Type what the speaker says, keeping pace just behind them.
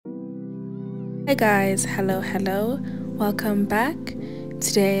Hi guys, hello, welcome back.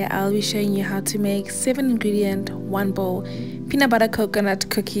 Today I'll be showing you how to make 7-ingredient 1 bowl peanut butter coconut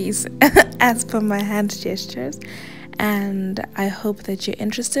cookies as per my hand gestures, and I hope that you're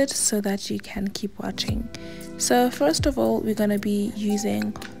interested so that you can keep watching. So first of all, we're going to be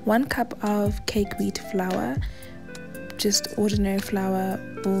using 1 cup of cake wheat flour. Just ordinary flour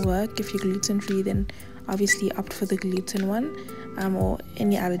will work. If you're gluten free, then obviously opt for the gluten one, or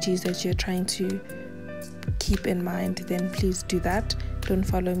any allergies that you're trying to keep in mind, then please do that. Don't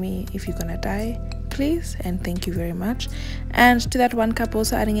follow me if you're gonna die, please, and thank you very much. And to that 1 cup,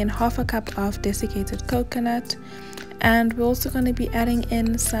 also adding in half a cup of desiccated coconut, and we're also going to be adding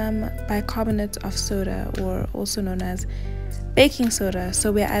in some bicarbonate of soda, or also known as baking soda.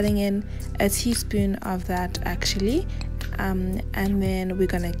 So we're adding in a teaspoon of that actually, and then we're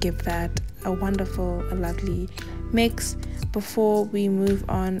gonna give that a wonderful, a lovely mix before we move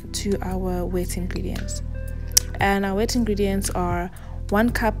on to our wet ingredients. And our wet ingredients are 1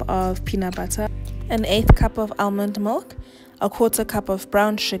 cup of peanut butter, an 1/8 cup of almond milk, a 1/4 cup of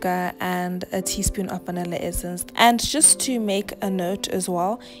brown sugar, and a teaspoon of vanilla essence. And just to make a note as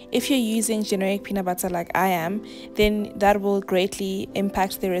well, if you're using generic peanut butter like I am, then that will greatly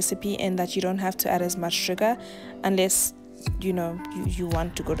impact the recipe in that you don't have to add as much sugar, unless you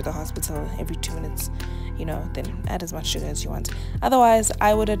want to go to the hospital every 2 minutes, then add as much sugar as you want. Otherwise,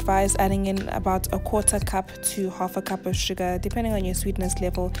 I would advise adding in about a 1/4 cup to half a cup of sugar, depending on your sweetness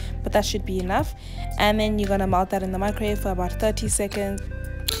level, but that should be enough. And then you're gonna melt that in the microwave for about 30 seconds.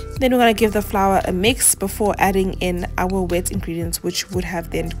 Then we're going to give the flour a mix before adding in our wet ingredients, which would have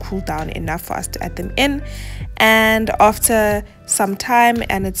then cooled down enough for us to add them in. And after some time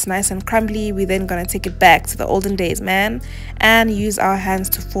and it's nice and crumbly, we're then going to take it back to the olden days, man, and use our hands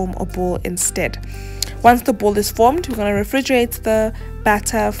to form a ball instead. Once the ball is formed, we're going to refrigerate the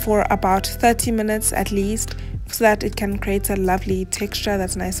batter for about 30 minutes at least, so that it can create a lovely texture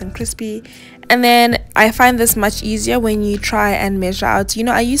that's nice and crispy. And then I find this much easier when you try and measure out.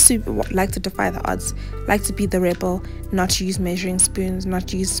 I used to like to defy the odds, like to be the rebel, not use measuring spoons,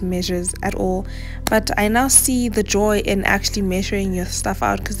 not use measures at all. But I now see the joy in actually measuring your stuff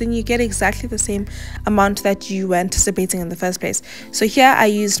out, because then you get exactly the same amount that you were anticipating in the first place. So here I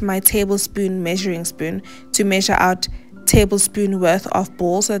used my tablespoon measuring spoon to measure out tablespoon worth of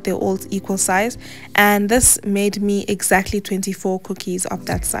balls so that they're all equal size, and this made me exactly 24 cookies of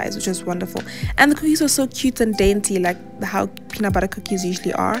that size, which is wonderful. And the cookies were so cute and dainty, like how peanut butter cookies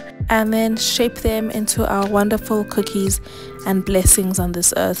usually are. And then shape them into our wonderful cookies and blessings on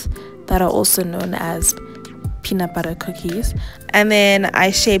this earth that are also known as peanut butter cookies. And then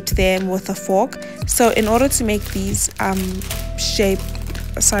I shaped them with a fork. So in order to make these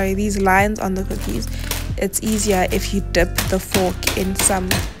these lines on the cookies, it's easier if you dip the fork in some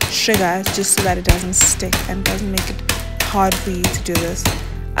sugar, just so that it doesn't stick and doesn't make it hard for you to do this.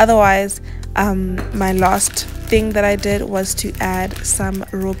 Otherwise, my last thing that I did was to add some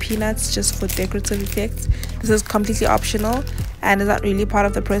raw peanuts just for decorative effects. This is completely optional and is not really part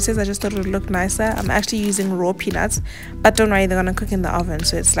of the process. I just thought it would look nicer. I'm actually using raw peanuts, but don't worry, they're gonna cook in the oven,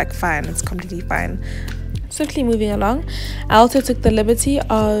 so it's like fine, it's completely fine. Swiftly moving along, I also took the liberty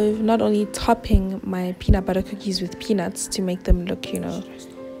of not only topping my peanut butter cookies with peanuts to make them look,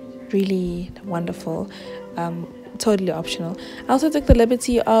 really wonderful, totally optional. I also took the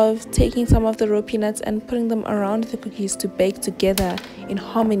liberty of taking some of the raw peanuts and putting them around the cookies to bake together in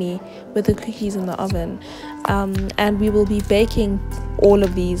harmony with the cookies in the oven. And we will be baking all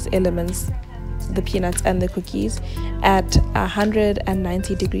of these elements, the peanuts and the cookies, at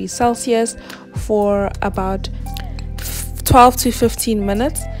 190 degrees Celsius for about 12 to 15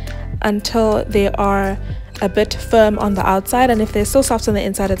 minutes until they are a bit firm on the outside, and if they're still soft on the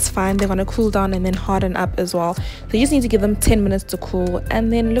inside, it's fine. They're going to cool down and then harden up as well. So you just need to give them 10 minutes to cool,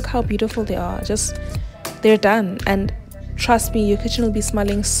 and then look how beautiful they are. They're done, and trust me, your kitchen will be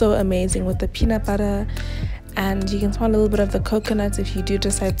smelling so amazing with the peanut butter. And you can smell a little bit of the coconut if you do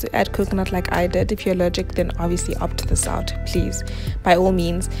decide to add coconut like I did. If you're allergic, then obviously opt this out, please, by all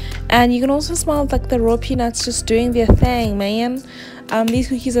means. And you can also smell like the raw peanuts just doing their thing, man. These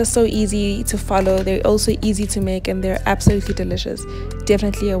cookies are so easy to follow, they're also easy to make, and they're absolutely delicious.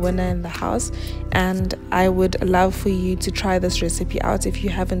 Definitely a winner in the house, and I would love for you to try this recipe out if you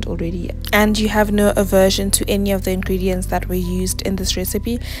haven't already, and you have no aversion to any of the ingredients that were used in this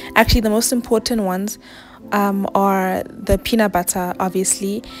recipe. Actually, the most important ones are the peanut butter,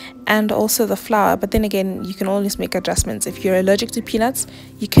 obviously, and also the flour. But then again, you can always make adjustments. If you're allergic to peanuts,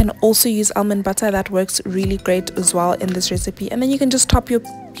 you can also use almond butter. That works really great as well in this recipe. And then you can just top your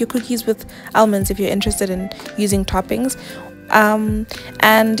cookies with almonds if you're interested in using toppings.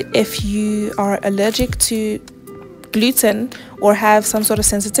 And if you are allergic to gluten or have some sort of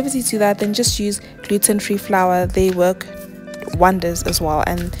sensitivity to that, then just use gluten-free flour. They work wonders as well,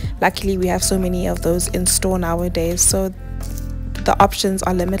 and luckily we have so many of those in store nowadays, so the options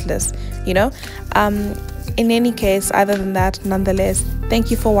are limitless, you know. In any case, other than that, nonetheless, thank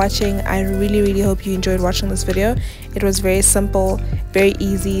you for watching. I really hope you enjoyed watching this video. It was very simple, very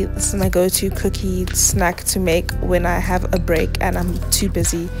easy. This is my go-to cookie snack to make when I have a break and I'm too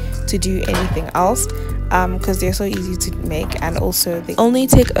busy to do anything else, because they're so easy to make, and also they only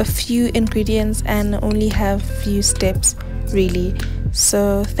take a few ingredients and only have few steps really.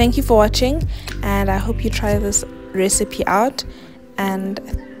 So thank you for watching, and I hope you try this recipe out, and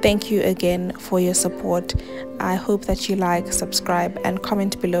thank you again for your support. I hope that you like, subscribe, and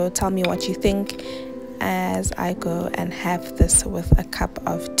comment below. Tell me what you think as I go and have this with a cup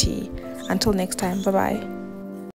of tea. Until next time, bye bye.